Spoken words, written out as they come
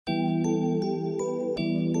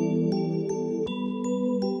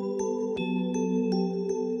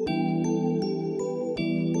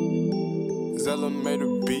Zella made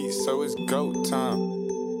a beat, so it's GOAT time.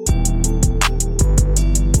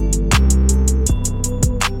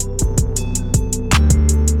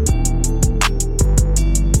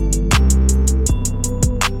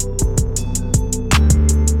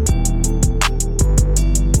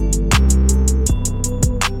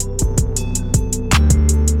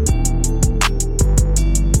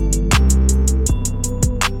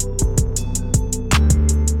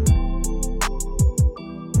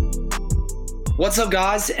 What's up,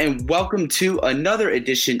 guys, and welcome to another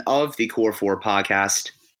edition of the Core 4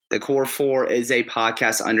 podcast. The Core 4 is a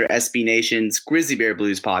podcast under SB Nation's Grizzly Bear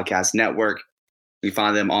Blues podcast network. You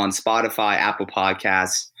find them on Spotify, Apple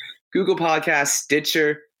Podcasts, Google Podcasts,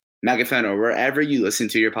 Stitcher, Megaphone, or wherever you listen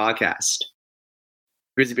to your podcast.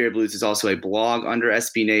 Grizzly Bear Blues is also a blog under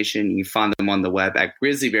SB Nation. You can find them on the web at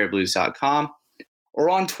grizzlybearblues.com or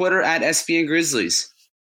on Twitter at SBN Grizzlies.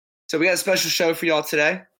 So we got a special show for y'all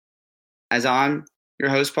today, as I'm your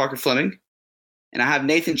host, Parker Fleming, and I have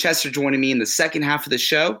Nathan Chester joining me in the second half of the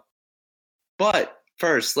show. But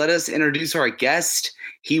first, let us introduce our guest.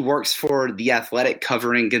 He works for The Athletic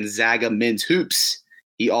covering Gonzaga men's hoops.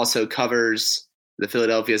 He also covers the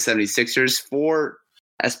Philadelphia 76ers for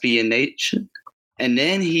SBN Nation. And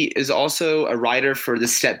then he is also a writer for The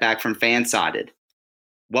Step Back from Fansided.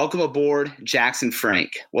 Welcome aboard, Jackson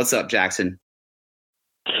Frank. What's up, Jackson?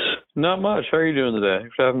 Not much. How are you doing today?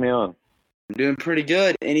 Thanks for having me on. I'm doing pretty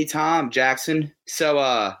good. Anytime, Jackson.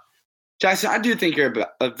 So, Jackson, I do think you're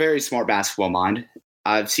a very smart basketball mind.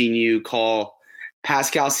 I've seen you call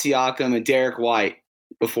Pascal Siakam and Derek White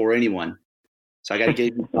before anyone. So I got to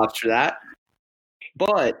give you props for that.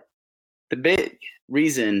 But the big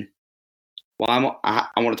reason why I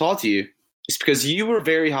want to talk to you is because you were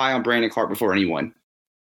very high on Brandon Clarke before anyone.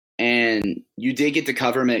 And you did get to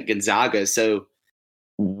cover him at Gonzaga. So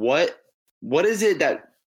what is it that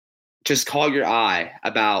just caught your eye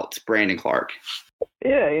about Brandon Clarke?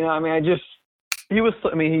 Yeah, he only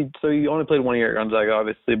played 1 year at Gonzaga,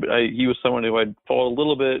 obviously, but he was someone who I'd followed a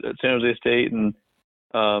little bit at San Jose State and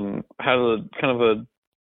had a kind of a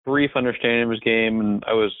brief understanding of his game. And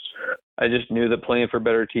I just knew that playing for a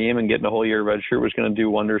better team and getting a whole year redshirt was going to do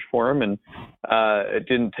wonders for him. And it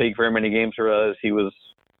didn't take very many games to realize he was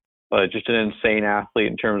just an insane athlete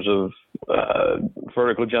in terms of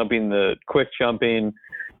vertical jumping, the quick jumping,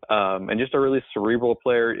 and just a really cerebral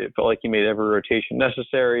player. It felt like he made every rotation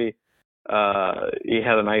necessary. He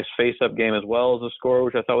had a nice face-up game as well as a scorer,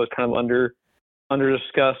 which I thought was kind of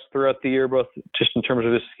under-discussed throughout the year, both just in terms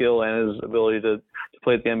of his skill and his ability to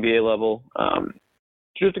play at the NBA level.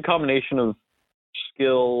 Just a combination of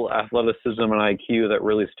skill, athleticism, and IQ that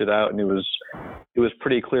really stood out, and it was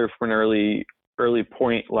pretty clear from an early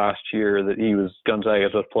point last year that he was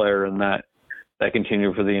Gonzaga's best player, and that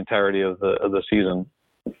continued for the entirety of the season.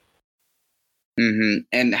 Mm-hmm.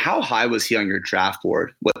 And how high was he on your draft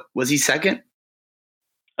board? What was he, second?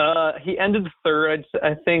 He ended third.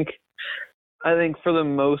 I think for the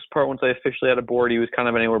most part, once I officially had a board, he was kind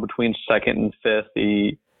of anywhere between second and fifth.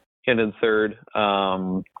 He ended third.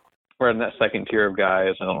 We're in that second tier of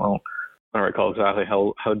guys. I don't recall exactly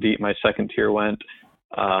how deep my second tier went.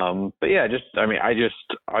 But yeah,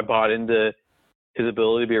 I bought into his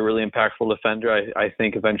ability to be a really impactful defender. I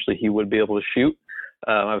think eventually he would be able to shoot.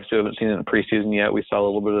 Obviously, we haven't seen it in preseason yet. We saw a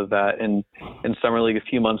little bit of that in Summer League a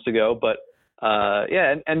few months ago. But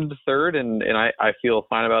ended third, and I feel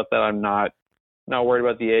fine about that. I'm not worried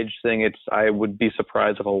about the age thing. I would be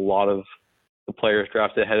surprised if a lot of the players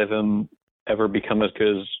drafted ahead of him ever become as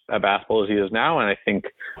good at basketball as he is now. And I think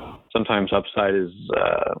sometimes upside is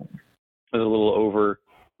a little over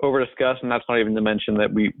discussed, and that's not even to mention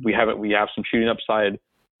that we have some shooting upside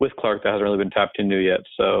with Clarke that hasn't really been tapped into yet.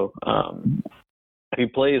 So if he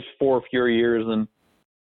plays 4 fewer years than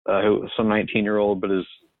some 19-year-old, but is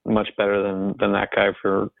much better than that guy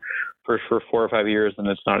for 4 or 5 years, then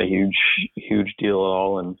it's not a huge deal at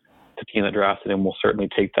all. And the team that drafted him will certainly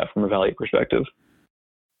take that from a value perspective.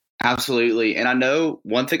 Absolutely. And I know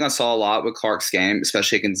one thing I saw a lot with Clarke's game,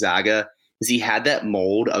 especially at Gonzaga, is he had that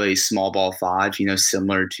mold of a small ball five,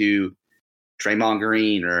 similar to Draymond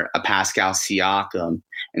Green or a Pascal Siakam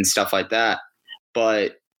and stuff like that.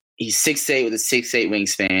 But he's 6'8" with a 6'8"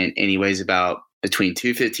 wingspan, and he weighs about between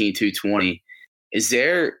 215 220. Is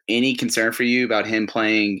there any concern for you about him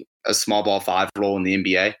playing a small ball five role in the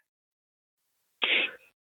NBA?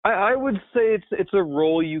 I would say it's a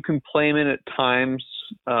role you can play him in at times.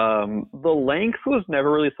 The length was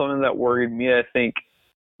never really something that worried me. I think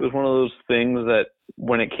it was one of those things that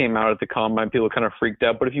when it came out at the combine, people kind of freaked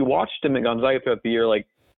out. But if you watched him at Gonzaga throughout the year,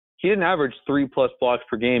 he didn't average 3+ blocks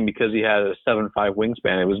per game because he had a 7'5"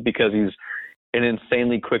 wingspan. It was because an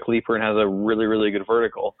insanely quick leaper and has a really, really good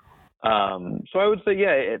vertical. So I would say,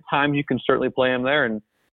 yeah, at times you can certainly play him there. And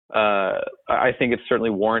I think it's certainly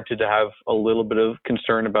warranted to have a little bit of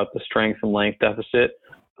concern about the strength and length deficit.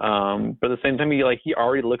 But at the same time, he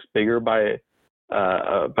already looks bigger by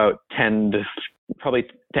about 10 to probably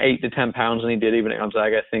 8 to 10 pounds than he did even at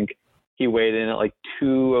Gonzaga. I think he weighed in at like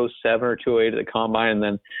 207 or 208 at the combine. And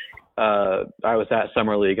then I was at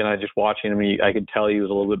Summer League, and I just watching him, I could tell he was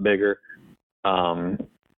a little bit bigger.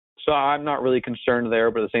 So I'm not really concerned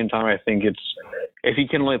there, but at the same time, I think if he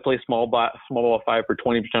can only play small ball 5 for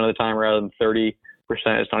 20% of the time rather than 30%,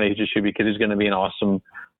 it's not easy to because he's going to be an awesome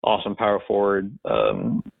power forward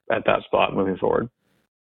at that spot moving forward.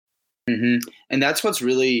 Mm-hmm. And that's what's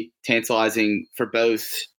really tantalizing for both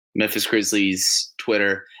Memphis Grizzlies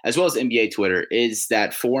Twitter as well as NBA Twitter is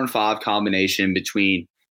that 4 and 5 combination between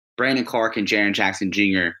Brandon Clarke and Jaren Jackson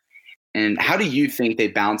Jr. And how do you think they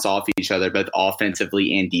bounce off each other both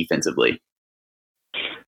offensively and defensively?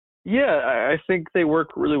 Yeah, I think they work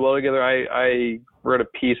really well together. I wrote a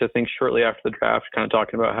piece, I think, shortly after the draft kind of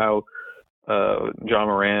talking about how John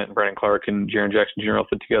Morant, Brandon Clarke, and Jaren Jackson Jr. all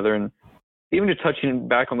fit together. And even just touching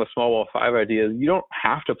back on the small ball 5 idea, you don't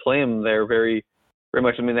have to play him there very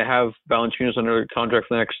much. I mean, they have Valanciunas under contract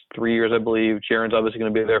for the next 3 years, I believe. Jaren's obviously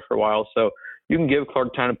going to be there for a while. So you can give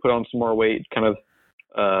Clarke time to put on some more weight, kind of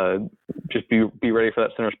just be ready for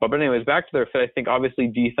that center spot. But anyways, back to their fit. I think obviously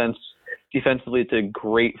defensively it's a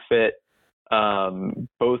great fit.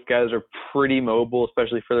 Both guys are pretty mobile,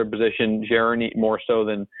 especially for their position. Jaren more so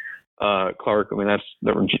than Clarke. I mean,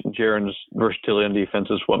 Jaren's versatility on defense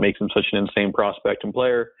is what makes him such an insane prospect and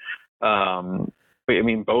player. But I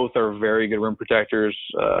mean, both are very good rim protectors.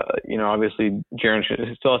 Obviously Jaren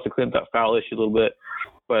still has to clean up that foul issue a little bit,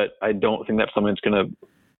 but I don't think that's something that's going to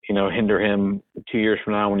hinder him 2 years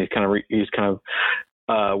from now when he's kind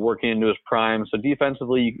of working into his prime. So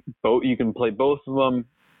defensively, you can play both of them.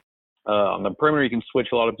 On the perimeter, you can switch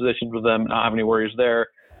a lot of positions with them, not have any worries there.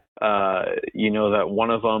 That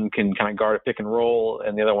one of them can kind of guard a pick and roll,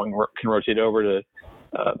 and the other one can rotate over to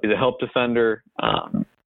be the help defender.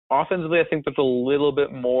 Offensively, I think that's a little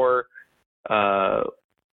bit more,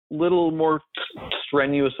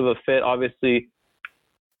 strenuous of a fit. Obviously,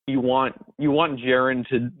 you want Jaren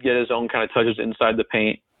to get his own kind of touches inside the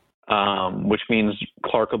paint, which means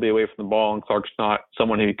Clarke will be away from the ball, and Clarke's not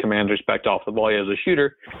someone who commands respect off the ball as a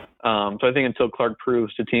shooter. So I think until Clarke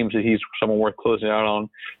proves to teams that he's someone worth closing out on,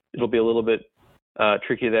 it'll be a little bit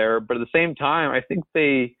tricky there. But at the same time, I think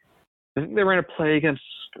they were going to play against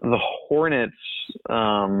the Hornets.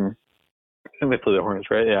 I think they played the Hornets,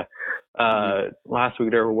 right? Yeah. Last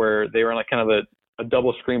week there, where they were in like kind of a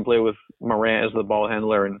double screenplay with Morant as the ball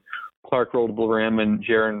handler, and Clarke rolled the rim and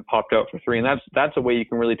Jaren popped out for 3. And that's a way you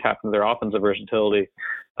can really tap into their offensive versatility,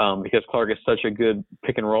 because Clarke is such a good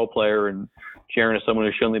pick and roll player, and Jaren is someone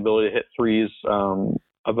who's shown the ability to hit threes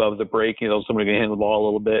above the break. Someone who can handle the ball a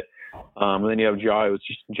little bit. And then you have Ja, who's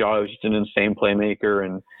just an insane playmaker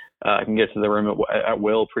and can get to the rim at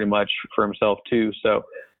will pretty much for himself too. So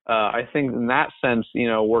I think in that sense,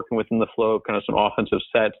 working within the flow of kind of some offensive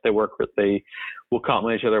sets, they will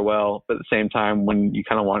complement each other well. But at the same time, when you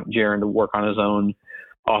kind of want Jaren to work on his own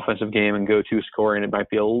offensive game and go-to scoring, it might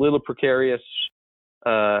be a little precarious,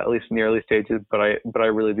 at least in the early stages. But I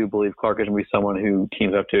really do believe Clarke is going to be someone who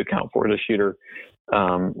teams have to account for as a shooter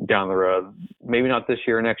down the road. Maybe not this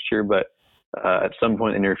year or next year, but at some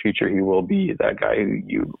point in the near future, he will be that guy who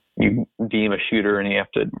you deem a shooter, and you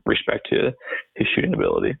have to respect his shooting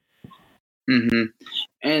ability. Mm-hmm.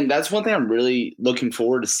 And that's one thing I'm really looking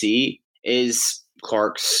forward to see is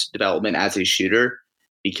Clarke's development as a shooter,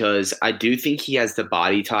 because I do think he has the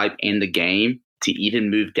body type and the game to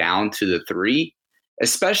even move down to the 3,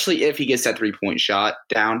 especially if he gets that 3-point shot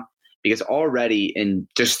down. Because already in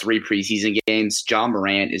just 3 preseason games, John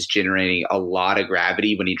Morant is generating a lot of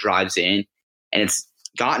gravity when he drives in, and it's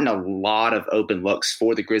gotten a lot of open looks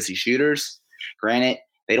for the Grizzly shooters. Granted,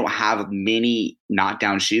 they don't have many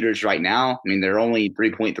knockdown shooters right now. I mean, their only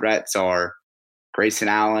 3-point threats are Grayson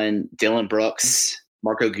Allen, Dylan Brooks,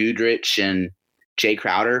 Marco Goodrich, and Jay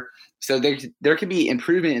Crowder. So there can be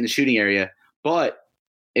improvement in the shooting area. But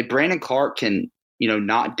if Brandon Clarke can,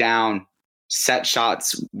 knock down set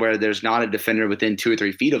shots where there's not a defender within 2 or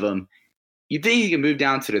 3 feet of him, you think he can move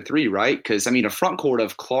down to the 3, right? Because, a front court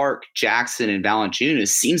of Clarke, Jackson, and Valanciunas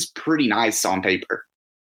seems pretty nice on paper.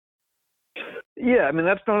 Yeah,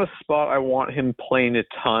 that's not a spot I want him playing a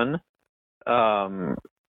ton.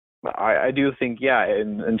 I do think,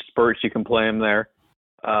 in spurts you can play him there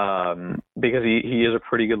because he is a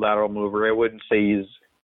pretty good lateral mover. I wouldn't say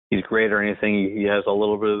he's great or anything. He has a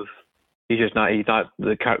little bit of He's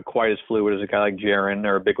not quite as fluid as a guy like Jaren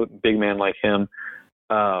or a big man like him.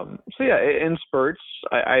 So yeah, in spurts,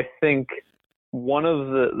 I think one of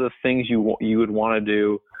the things you would want to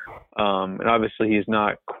do, and obviously he's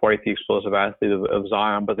not quite the explosive athlete of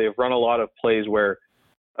Zion, but they've run a lot of plays where,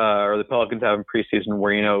 or the Pelicans have in preseason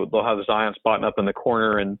where, they'll have Zion spotting up in the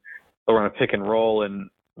corner and they'll run a pick and roll, and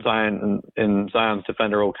Zion's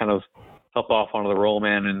defender will kind of help off onto the roll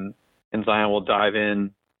man, and Zion will dive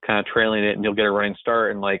in, kind of trailing it, and you'll get a running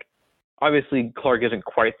start. And obviously Clark isn't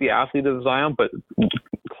quite the athlete of Zion, but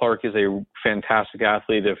Clark is a fantastic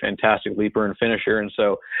athlete, a fantastic leaper and finisher. And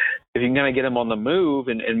so if you can kind of get him on the move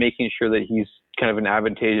and making sure that he's kind of in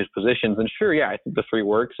advantageous positions, then sure, yeah, I think the 3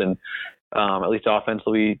 works. And at least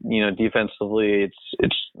offensively, defensively,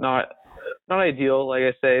 it's not ideal, like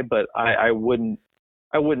I say, but I wouldn't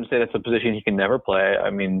say that's a position he can never play. I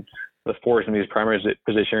mean, the 4 is going to be his primary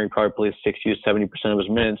position. He probably plays 60 to 70% of his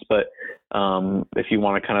minutes. But if you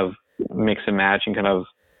want to kind of mix and match and kind of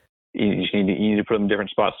you need to put him in different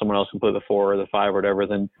spots, someone else can play the 4 or the 5 or whatever,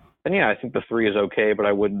 then yeah, I think the 3 is okay. But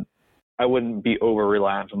I wouldn't be over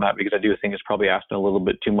reliant on that, because I do think it's probably asking a little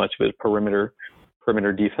bit too much of his perimeter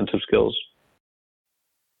defensive skills.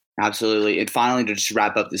 Absolutely. And finally, to just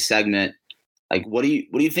wrap up the segment, what do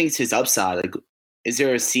you think is his upside? Is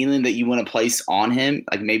there a ceiling that you want to place on him?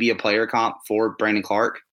 Maybe a player comp for Brandon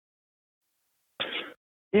Clarke?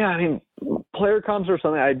 Yeah, I mean, player comps are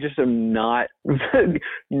something I just am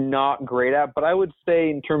not great at. But I would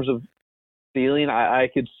say in terms of ceiling, I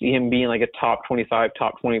could see him being a top 25,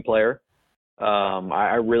 top 20 player.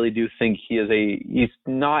 I really do think he's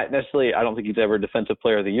not necessarily, I don't think he's ever a defensive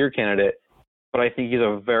player of the year candidate, but I think he's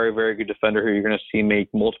a very, very good defender who you're going to see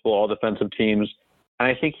make multiple all-defensive teams. And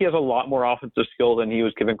I think he has a lot more offensive skill than he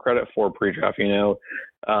was given credit for pre-draft. There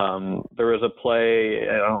was a play,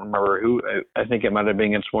 I don't remember who, I think it might have been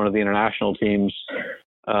against one of the international teams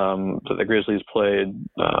that the Grizzlies played,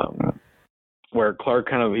 where Clark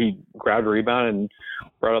he grabbed a rebound and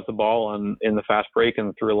brought up the ball in the fast break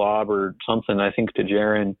and threw a lob or something, I think, to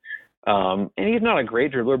Jaren. And he's not a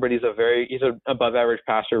great dribbler, but he's an above average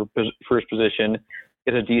passer for his position.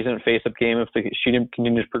 It's a decent face-up game. If the shooting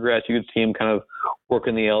continues to progress, you could see him kind of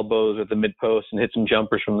working the elbows or the mid-post and hit some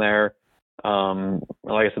jumpers from there.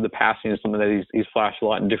 Like I said, the passing is something that he's flashed a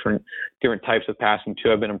lot in different types of passing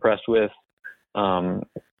too. I've been impressed with. And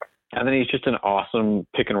then he's just an awesome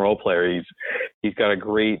pick-and-roll player. He's got a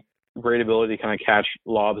great ability to kind of catch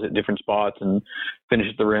lobs at different spots and finish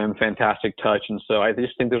at the rim, fantastic touch. And so I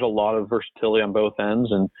just think there's a lot of versatility on both ends.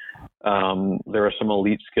 And there are some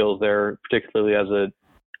elite skills there, particularly as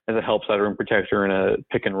a help side rim protector and a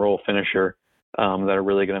pick and roll finisher that are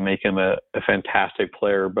really going to make him a fantastic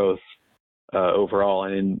player, both overall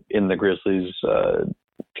and in the Grizzlies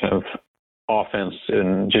kind of offense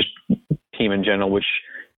and just team in general, which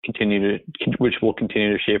will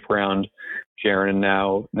continue to shape around Jaren and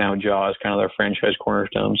now Ja as kind of their franchise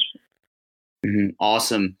cornerstones. Mm-hmm.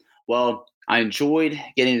 Awesome. Well, I enjoyed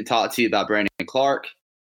getting to talk to you about Brandon Clarke,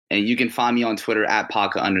 and you can find me on Twitter at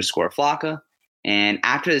Paca_Flocka. And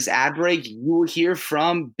after this ad break, you will hear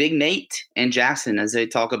from Big Nate and Jackson as they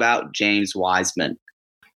talk about James Wiseman.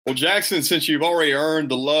 Well, Jackson, since you've already earned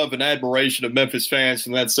the love and admiration of Memphis fans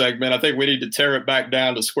from that segment, I think we need to tear it back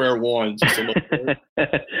down to square one just a little bit.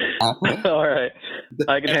 All right.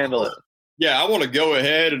 I can handle it. Yeah, I want to go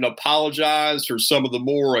ahead and apologize for some of the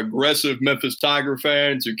more aggressive Memphis Tiger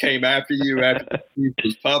fans who came after you after the piece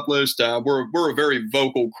was published. We're a very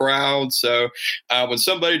vocal crowd, so when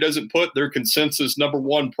somebody doesn't put their consensus number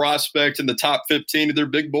one prospect in the top 15 of their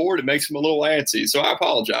big board, it makes them a little antsy. So I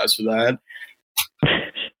apologize for that.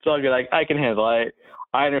 It's all good. I can handle it.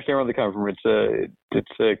 I understand where they come from. It's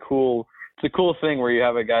a cool thing where you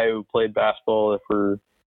have a guy who played basketball for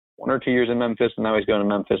 1 or 2 years in Memphis, and now he's going to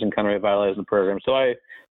Memphis and kind of revitalizing the program. So I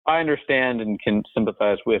understand and can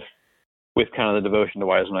sympathize with kind of the devotion to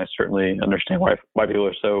Wiseman. I certainly understand why people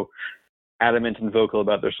are so adamant and vocal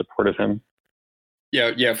about their support of him.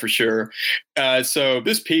 Yeah, for sure. So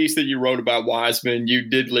this piece that you wrote about Wiseman, you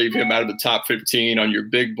did leave him out of the top 15 on your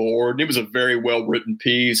big board. It was a very well-written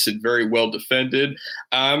piece and very well defended.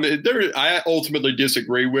 I ultimately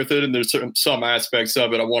disagree with it, and there's some aspects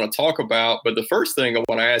of it I want to talk about. But the first thing I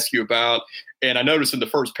want to ask you about, and I noticed in the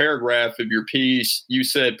first paragraph of your piece, you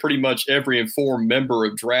said pretty much every informed member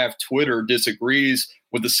of Draft Twitter disagrees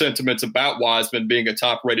with the sentiments about Wiseman being a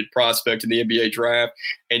top-rated prospect in the NBA draft,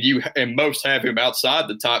 and most have him outside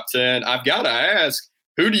the top 10. I've got to ask,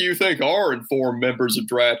 who do you think are informed members of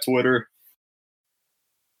Draft Twitter?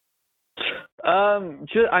 There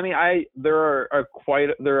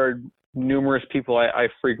are numerous people I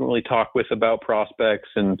frequently talk with about prospects,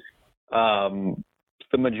 and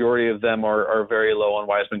The majority of them are very low on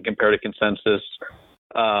Wiseman compared to consensus.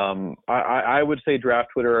 I would say draft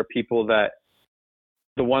Twitter are people that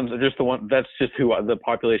that's just who the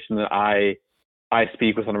population that I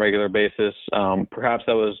speak with on a regular basis. Perhaps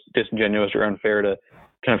that was disingenuous or unfair to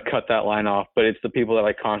kind of cut that line off, but it's the people that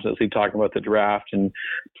I constantly talk about the draft and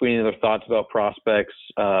tweeting their thoughts about prospects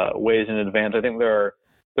ways in advance. I think there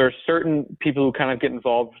are certain people who kind of get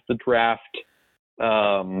involved with the draft,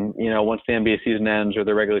 once the NBA season ends or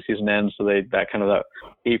the regular season ends. So that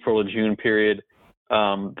April to June period,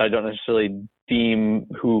 I don't necessarily deem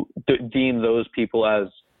those people as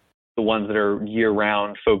the ones that are year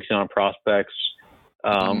round focusing on prospects.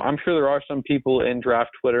 I'm sure there are some people in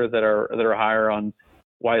draft Twitter that are higher on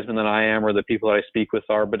Wiseman than I am, or the people that I speak with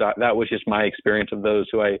are, but that was just my experience of those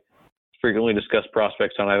who I frequently discuss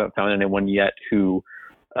prospects on. I haven't found anyone yet who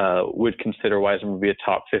would consider Wiseman to be a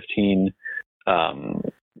top 15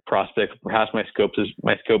 prospect. Perhaps my scope is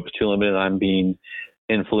too limited and I'm being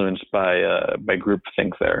influenced by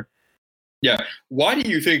groupthink there. Yeah. Why do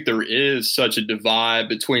you think there is such a divide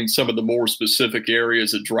between some of the more specific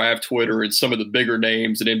areas of draft Twitter and some of the bigger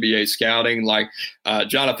names in NBA scouting? Like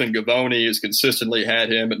Jonathan Givony has consistently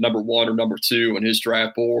had him at number 1 or number 2 on his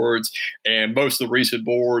draft boards. And most of the recent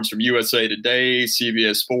boards from USA Today,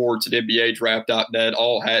 CBS Sports, and NBA Draft.net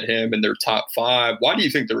all had him in their top 5. Why do you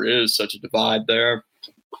think there is such a divide there?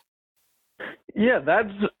 Yeah, that's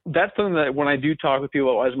something that when I do talk with people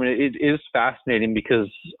about Wiseman, it is fascinating because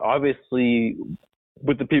obviously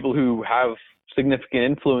with the people who have significant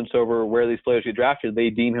influence over where these players get drafted, they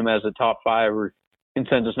deem him as a top 5 or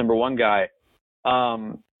consensus number 1 guy.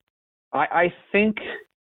 I think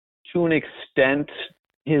to an extent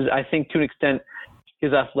his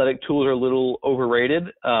athletic tools are a little overrated.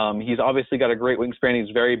 He's obviously got a great wingspan.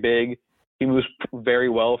 He's very big. He moves very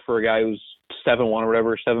well for a guy who's 7'1" or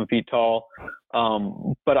whatever, 7 feet tall.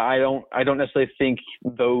 But I don't necessarily think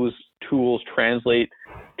those tools translate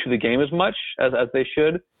to the game as much as they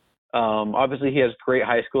should. Obviously he has great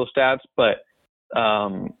high school stats, but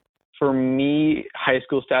for me, high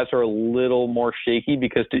school stats are a little more shaky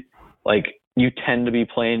because you tend to be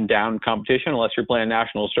playing down competition unless you're playing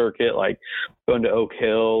national circuit, like going to Oak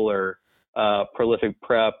Hill or Prolific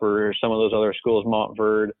Prep or some of those other schools,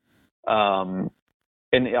 Montverde.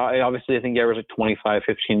 And obviously, I think he averaged like 25,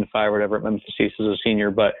 15, 5, whatever at Memphis East as a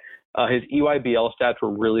senior. But his EYBL stats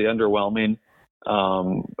were really underwhelming.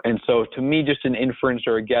 And so to me, just an inference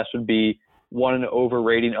or a guess would be an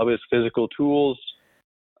overrating of his physical tools,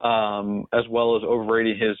 as well as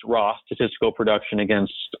overrating his raw statistical production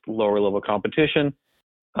against lower level competition.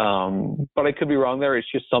 But I could be wrong there.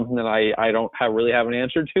 It's just something that I don't really have an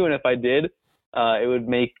answer to. And if I did, it would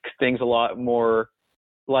make things a lot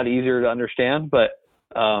easier to understand. But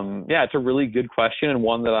it's a really good question and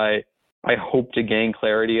one that I hope to gain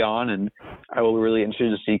clarity on, and I will be really interested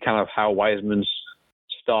to see kind of how Wiseman's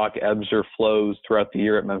stock ebbs or flows throughout the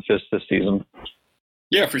year at Memphis this season.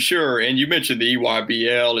 Yeah, for sure. And you mentioned the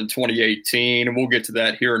EYBL in 2018, and we'll get to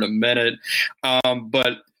that here in a minute.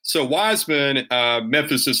 But so Wiseman,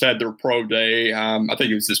 Memphis has had their pro day. I think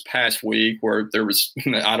it was this past week where there was,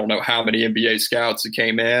 I don't know how many NBA scouts that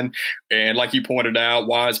came in. And like you pointed out,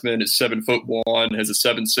 Wiseman is 7'1", has a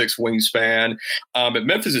 7'6" wingspan. At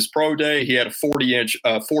Memphis's pro day, he had a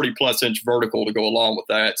 40+ inch vertical to go along with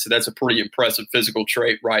that. So that's a pretty impressive physical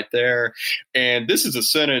trait right there. And this is a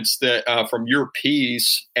sentence that from your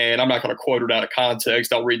piece, and I'm not going to quote it out of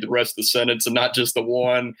context. I'll read the rest of the sentence and not just the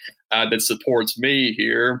one that supports me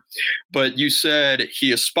here. But you said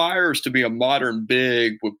he aspires to be a modern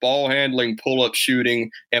big with ball handling, pull-up shooting,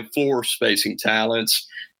 and floor spacing talents,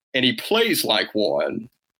 and he plays like one.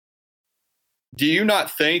 Do you not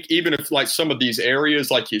think, even if like some of these areas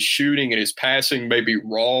like his shooting and his passing may be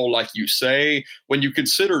raw, like you say, when you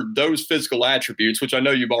consider those physical attributes, which I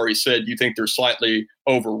know you've already said you think they're slightly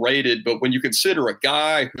overrated, but when you consider a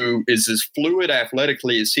guy who is as fluid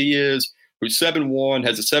athletically as he is, who's 7'1",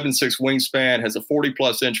 has a 7'6" wingspan, has a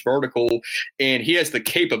 40+ inch vertical, and he has the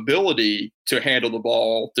capability to handle the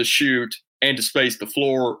ball, to shoot, and to space the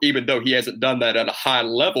floor, even though he hasn't done that at a high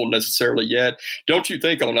level necessarily yet. Don't you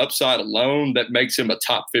think on upside alone that makes him a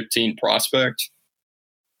top 15 prospect?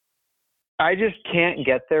 I just can't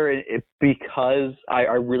get there because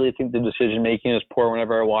I really think the decision making is poor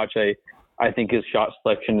whenever I watch. I think his shot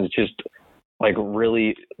selection is just like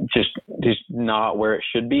really just not where it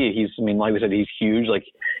should be. Like we said, he's huge. Like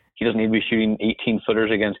he doesn't need to be shooting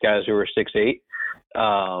 18-footers against guys who are 6'8".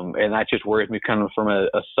 And that just worries me kind of from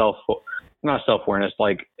not self-awareness.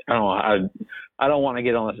 Like, I don't want to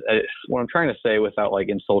get on this, what I'm trying to say without like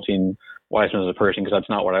insulting Wiseman as a person, because that's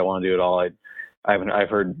not what I want to do at all. I've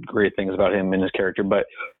heard great things about him and his character, but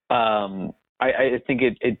I think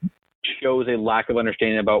it shows a lack of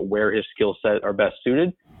understanding about where his skill set are best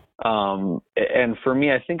suited. And for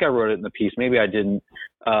me, I think I wrote it in the piece. Maybe I didn't,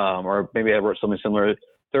 or maybe I wrote something similar.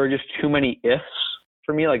 There are just too many ifs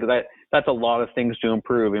for me. Like that's a lot of things to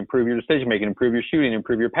improve your decision making, improve your shooting,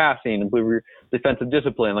 improve your passing, improve your defensive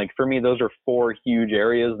discipline. Like for me, those are 4 huge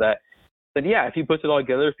areas that yeah, if he puts it all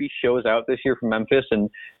together, if he shows out this year from Memphis and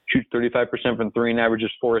shoots 35% from 3 and averages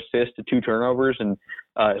 4 assists to 2 turnovers and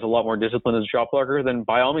is a lot more disciplined as a shot blocker, then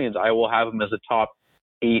by all means, I will have him as a top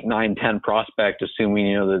 8, 9, 10 prospect,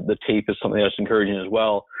 assuming, the tape is something that's encouraging as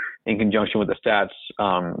well in conjunction with the stats.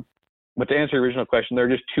 But to answer your original question, there are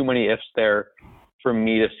just too many ifs there for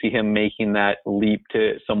me to see him making that leap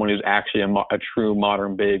to someone who's actually a true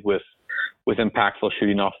modern big with impactful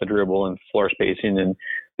shooting off the dribble and floor spacing and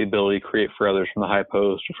the ability to create for others from the high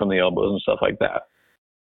post or from the elbows and stuff like that.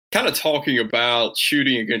 Kind of talking about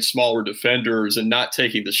shooting against smaller defenders and not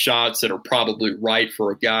taking the shots that are probably right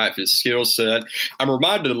for a guy of his skill set. I'm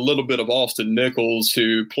reminded a little bit of Austin Nichols,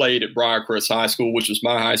 who played at Briarcrest High School, which was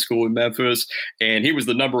my high school in Memphis. And he was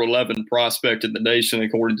the number 11 prospect in the nation,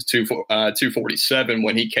 according to 247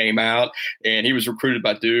 when he came out. And he was recruited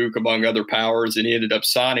by Duke, among other powers, and he ended up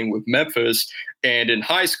signing with Memphis. And in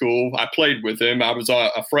high school, I played with him. I was a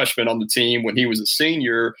freshman on the team when he was a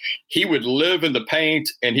senior. He would live in the paint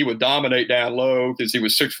and he would dominate down low because he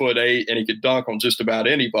was 6'8" and he could dunk on just about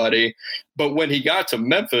anybody. But when he got to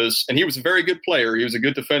Memphis, and he was a very good player, he was a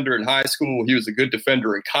good defender in high school, he was a good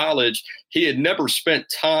defender in college, he had never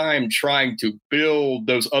spent time trying to build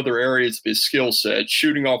those other areas of his skill set,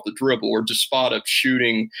 shooting off the dribble or just spot up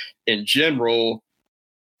shooting in general.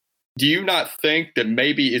 Do you not think that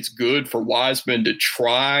maybe it's good for Wiseman to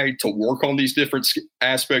try to work on these different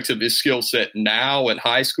aspects of his skill set now in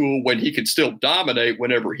high school when he can still dominate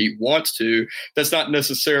whenever he wants to? That's not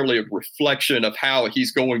necessarily a reflection of how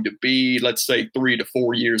he's going to be, let's say, 3 to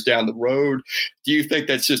 4 years down the road. Do you think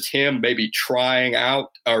that's just him maybe trying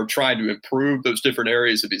out or trying to improve those different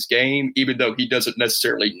areas of his game, even though he doesn't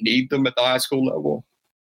necessarily need them at the high school level?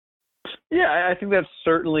 Yeah, I think that's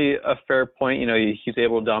certainly a fair point. He's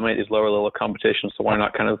able to dominate his lower level competition, so why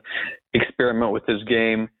not kind of experiment with his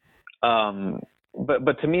game?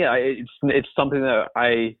 But to me, it's something that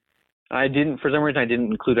I didn't, for some reason, I didn't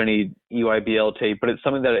include any EYBL tape, but it's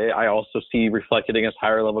something that I also see reflected against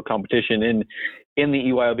higher level competition in the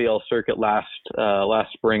EYBL circuit last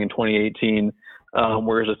spring in 2018,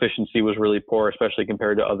 where his efficiency was really poor, especially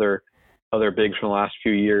compared to other bigs from the last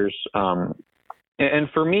few years. And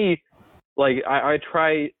for me, like I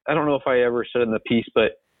don't know if I ever said in the piece,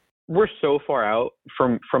 but we're so far out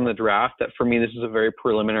from the draft that for me, this is a very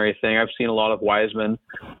preliminary thing. I've seen a lot of Wiseman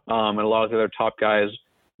and a lot of the other top guys,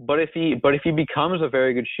 but if he becomes a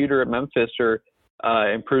very good shooter at Memphis or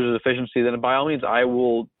improves his efficiency, then by all means, I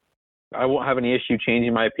won't have any issue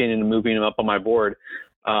changing my opinion and moving him up on my board.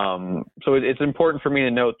 So it's important for me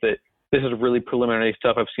to note that this is really preliminary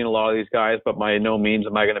stuff. I've seen a lot of these guys, but by no means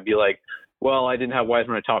am I going to be like, well, I didn't have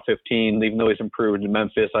Wiseman in top 15, even though he's improved in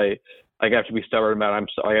Memphis. I have to be stubborn about it.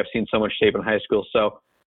 I've seen so much tape in high school. So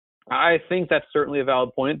I think that's certainly a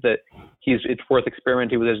valid point that it's worth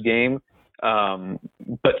experimenting with his game.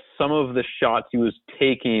 But some of the shots he was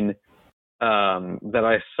taking that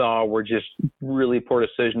I saw were just really poor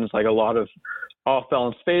decisions, like a lot of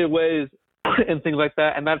off-balance fadeaways and things like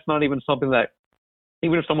that. And that's not even something that,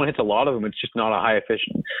 even if someone hits a lot of them, it's just not a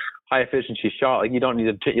high efficiency shot. Like you don't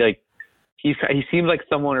need to he seems like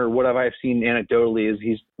someone, or what I've seen anecdotally, is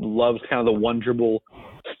he loves kind of the one dribble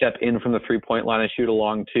step in from the 3-point line and shoot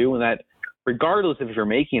along too. And that, regardless if you're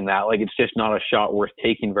making that, like it's just not a shot worth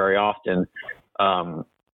taking very often.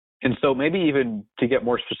 And so maybe even to get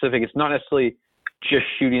more specific, it's not necessarily just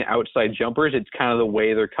shooting outside jumpers. It's kind of the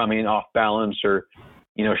way they're coming off balance or,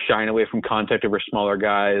 shying away from contact over smaller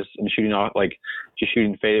guys and shooting off, like just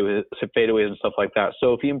shooting fadeaways and stuff like that.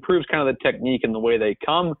 So if he improves kind of the technique and the way they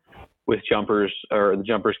come with jumpers, or the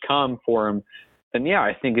jumpers come for him, then yeah,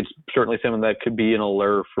 I think it's certainly something that could be an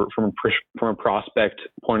allure from a prospect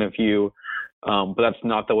point of view. But that's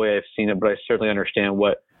not the way I've seen it. But I certainly understand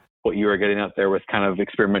what you are getting out there with kind of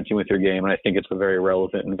experimenting with your game, and I think it's a very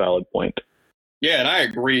relevant and valid point. Yeah, and I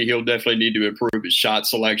agree. He'll definitely need to improve his shot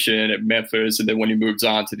selection at Memphis, and then when he moves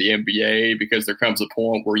on to the NBA, because there comes a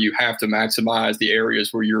point where you have to maximize the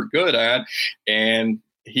areas where you're good at. And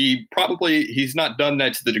he's not done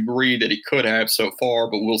that to the degree that he could have so far,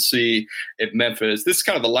 but we'll see at Memphis. This is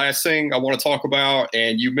kind of the last thing I want to talk about.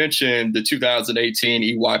 And you mentioned the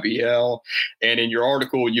 2018 EYBL. And in your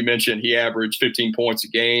article, you mentioned he averaged 15 points a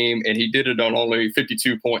game, and he did it on only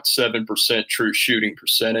 52.7% true shooting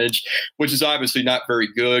percentage, which is obviously not very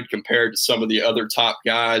good compared to some of the other top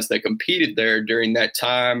guys that competed there during that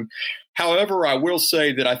time. However, I will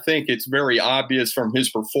say that I think it's very obvious from his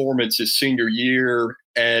performance his senior year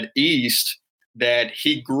at East that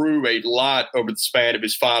he grew a lot over the span of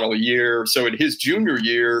his final year. So in his junior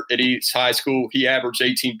year at East High School, he averaged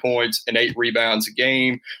 18 points and 8 rebounds a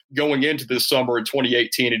game. Going into the summer of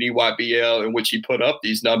 2018 at EYBL, in which he put up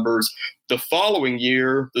these numbers, the following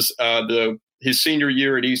year, his senior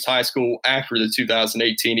year at East High School after the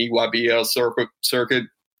 2018 EYBL circuit,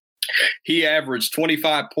 he averaged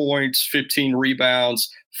 25 points, 15 rebounds,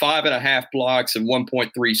 5.5 blocks, and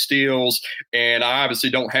 1.3 steals. And I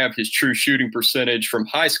obviously don't have his true shooting percentage from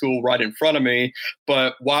high school right in front of me.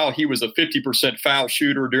 But while he was a 50% foul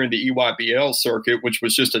shooter during the EYBL circuit, which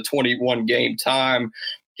was just a 21-game time,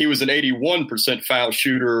 he was an 81% foul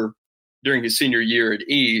shooter during his senior year at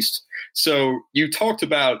East. So you talked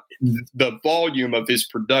about the volume of his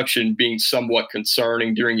production being somewhat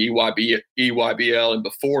concerning during EYBL and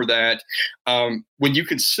before that. When you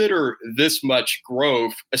consider this much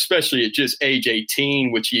growth, especially at just age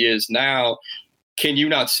 18, which he is now, can you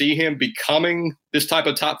not see him becoming this type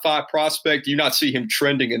of top 5 prospect? Do you not see him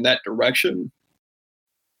trending in that direction?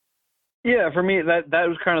 Yeah, for me, that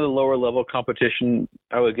was kind of the lower level competition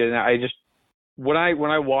I was getting at. When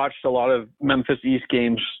I watched a lot of Memphis East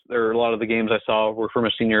games, or a lot of the games I saw were from a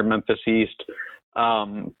senior at Memphis East,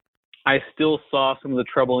 I still saw some of the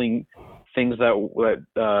troubling things that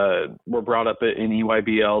were brought up in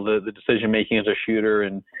EYBL, the decision making as a shooter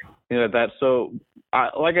and that. So,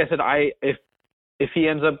 like I said, if he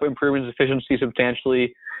ends up improving his efficiency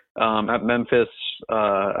substantially at Memphis,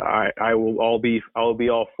 I will be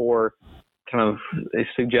all for kind of a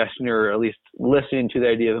suggestion, or at least listening to the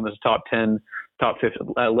idea of him as a top 10, top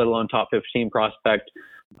 15, let alone top 15 prospect.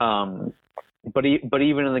 But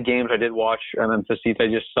even in the games I did watch at Memphis East, I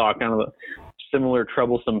just saw kind of similar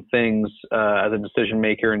troublesome things as a decision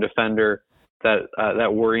maker and defender that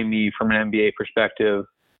worry me from an NBA perspective.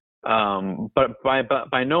 But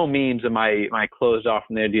by no means am I closed off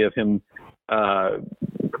from the idea of him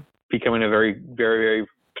becoming a very, very, very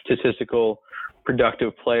statistical,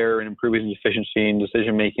 productive player and improving his efficiency and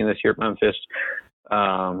decision making this year at Memphis.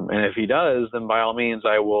 And if he does, then by all means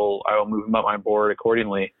I will move him up my board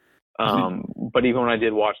accordingly. But even when I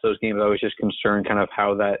did watch those games, I was just concerned kind of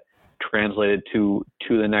how that translated to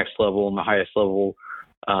the next level and the highest level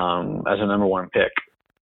as a number 1 pick.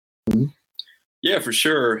 Yeah, for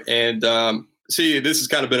sure. And see, this has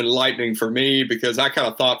kind of been enlightening for me, because I kind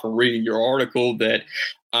of thought from reading your article that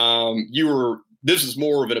this is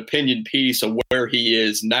more of an opinion piece of where he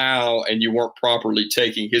is now, and you weren't properly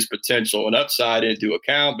taking his potential and upside into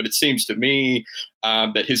account. But it seems to me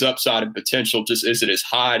that his upside and potential just isn't as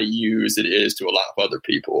high to you as it is to a lot of other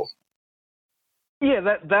people. Yeah,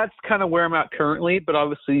 that's kind of where I'm at currently, but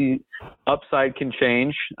obviously upside can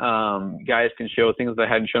change. Guys can show things that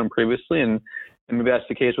hadn't shown previously, and maybe that's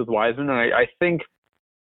the case with Wiseman. And I think,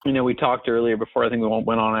 we talked earlier before I think we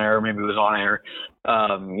went on air, maybe it was on air.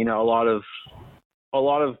 A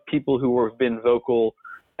lot of people who have been vocal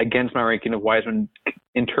against my ranking of Wiseman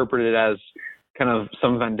interpret it as kind of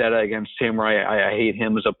some vendetta against him, or I hate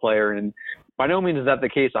him as a player. And by no means is that the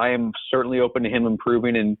case. I am certainly open to him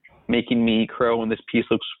improving and making me eat crow when this piece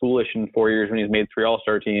looks foolish in 4 years when he's made 3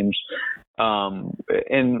 All-Star teams.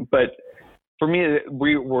 But for me,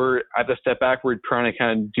 we're at the step back. We're trying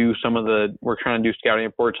to do scouting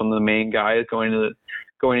reports on the main guys going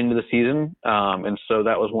into the season. And so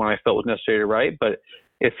that was one I felt was necessary to write. But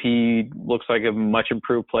if he looks like a much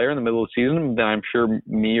improved player in the middle of the season, then I'm sure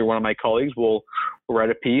me or one of my colleagues will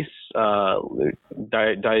write a piece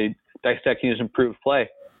dissecting his improved play.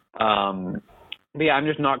 But yeah, I'm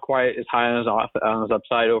just not quite as high on his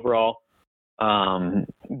upside overall.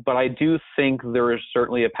 But I do think there is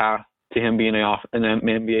certainly a path to him being an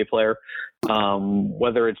NBA player.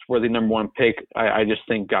 Whether it's worthy number 1 pick, I just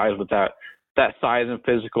think guys with that size and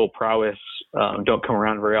physical prowess don't come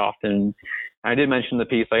around very often. I did mention the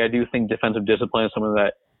piece. I do think defensive discipline is something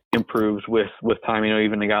that improves with time.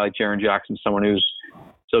 Even a guy like Jaren Jackson, someone who's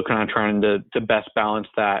still kind of trying to best balance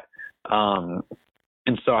that.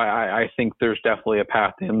 And so I think there's definitely a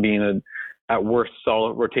path to him being at worst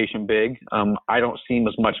solid rotation big. I don't see him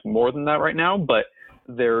as much more than that right now, but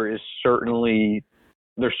there's certainly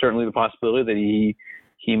the possibility that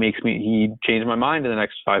he changed my mind in the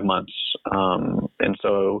next 5 months. And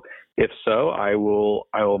so if so, I will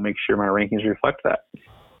make sure my rankings reflect that.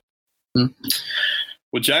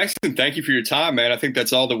 Well, Jackson, thank you for your time, man. I think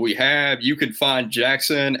that's all that we have. You can find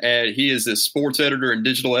Jackson he is the sports editor and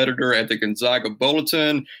digital editor at the Gonzaga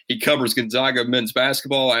Bulletin. He covers Gonzaga men's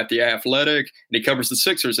basketball at The Athletic, and he covers the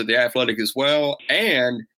Sixers at The Athletic as well.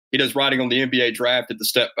 And he does writing on the NBA draft at the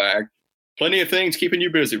Step Back. Plenty of things keeping you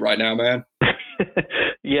busy right now, man.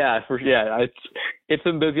 It's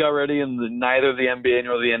been busy already, and neither the NBA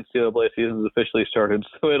nor the NCAA season has officially started.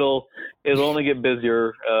 So it'll only get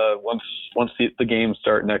busier once the games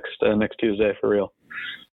start next Tuesday for real.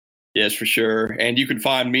 Yes, for sure. And you can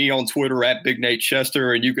find me on Twitter at Big Nate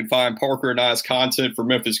Chester, and you can find Parker and I's content for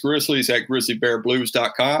Memphis Grizzlies at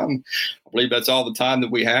grizzlybearblues.com. I believe that's all the time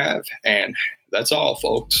that we have, and that's all,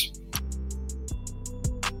 folks.